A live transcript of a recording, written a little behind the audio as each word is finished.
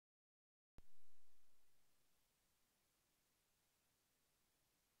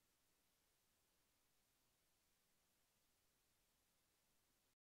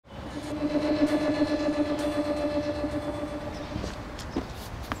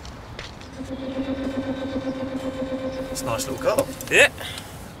It's a nice little car. Yeah.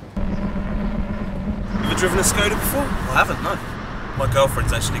 Have you driven a SKODA before? I haven't, no. My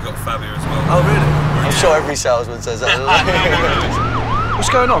girlfriend's actually got a Fabia as well. Oh, really? I'm sure every salesman says that. What's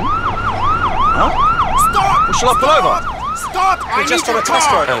going on? Huh? Stop! Well, shall I pull over? Stop! We're just on a test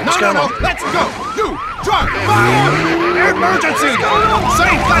drive. What's going on? Let's go! You, drive! Fire! Emergency!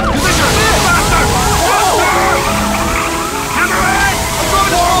 Safe, flat position! Faster! Faster! Hammer it!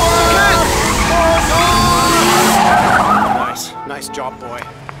 Nice job, boy.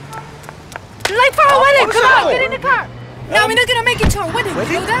 You're late for our wedding! Come on, get in the car! No, we're not gonna make it to our wedding.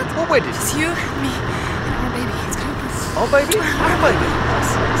 Wedding? You know that? What wedding? It's you, me, and our baby. It's gonna be... Our baby? Our baby?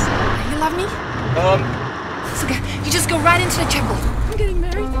 You love me? It's okay. You just go right into the chapel. I'm getting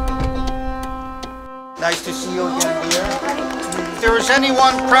married. Nice to see you again, dear. If there is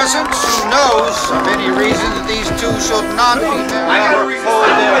anyone present who knows of any reason that these two should not be married,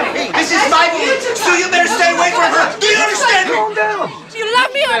 This is my view, so you better stay away from her. Do you understand me? Calm down. Do you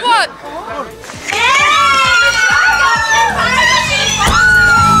love me or what?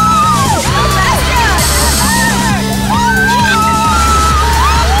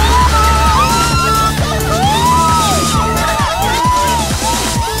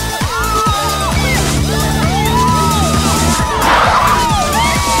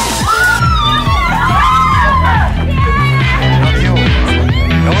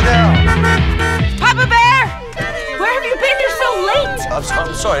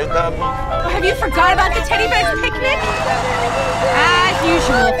 I'm sorry, Have you forgot about the teddy bear's picnic? As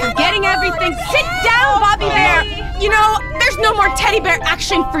usual, forgetting everything. Sit down, Bobby Bear! You know, there's no more teddy bear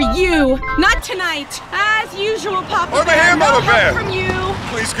action for you. Not tonight. As usual, Papa Over Bear. here, No Mama help Bear. from you.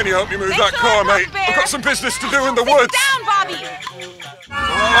 Please, can you help me move Thanks that a car, lot, mate? Papa Bear. I've got some business to do in the Sit woods. down, Bobby.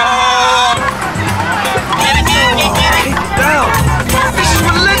 keep it down. This is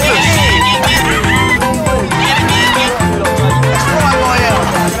relentless.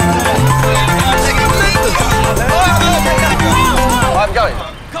 I'm going.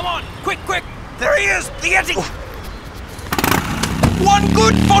 Come on, quick, quick. There he is, the Yeti. One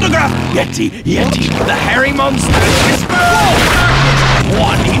good photograph. Yeti, Yeti, the hairy monster.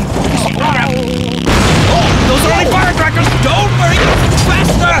 One in photograph. Oh, those are only firecrackers. Don't worry.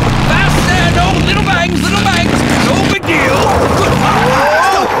 Faster, faster. No, little bangs, little bangs. No big deal. Good.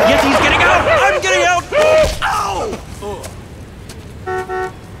 Oh, Yeti's getting out. I'm getting out. Ow.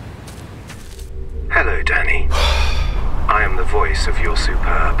 Hello, Danny. I am the voice of your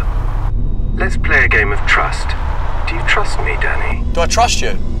superb. Let's play a game of trust. Do you trust me, Danny? Do I trust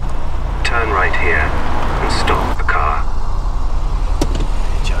you? Turn right here and stop the car.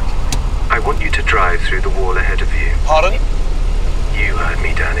 You're joking. I want you to drive through the wall ahead of you. Pardon? You heard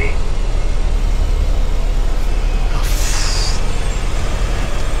me, Danny.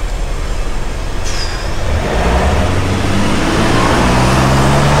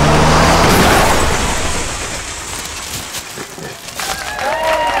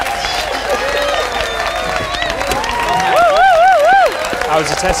 How was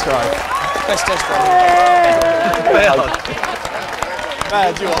your test drive? Best test drive.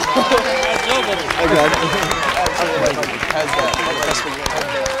 Bad, you are. How's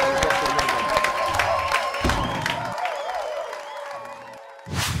that?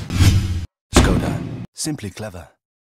 SKODA. Simply clever.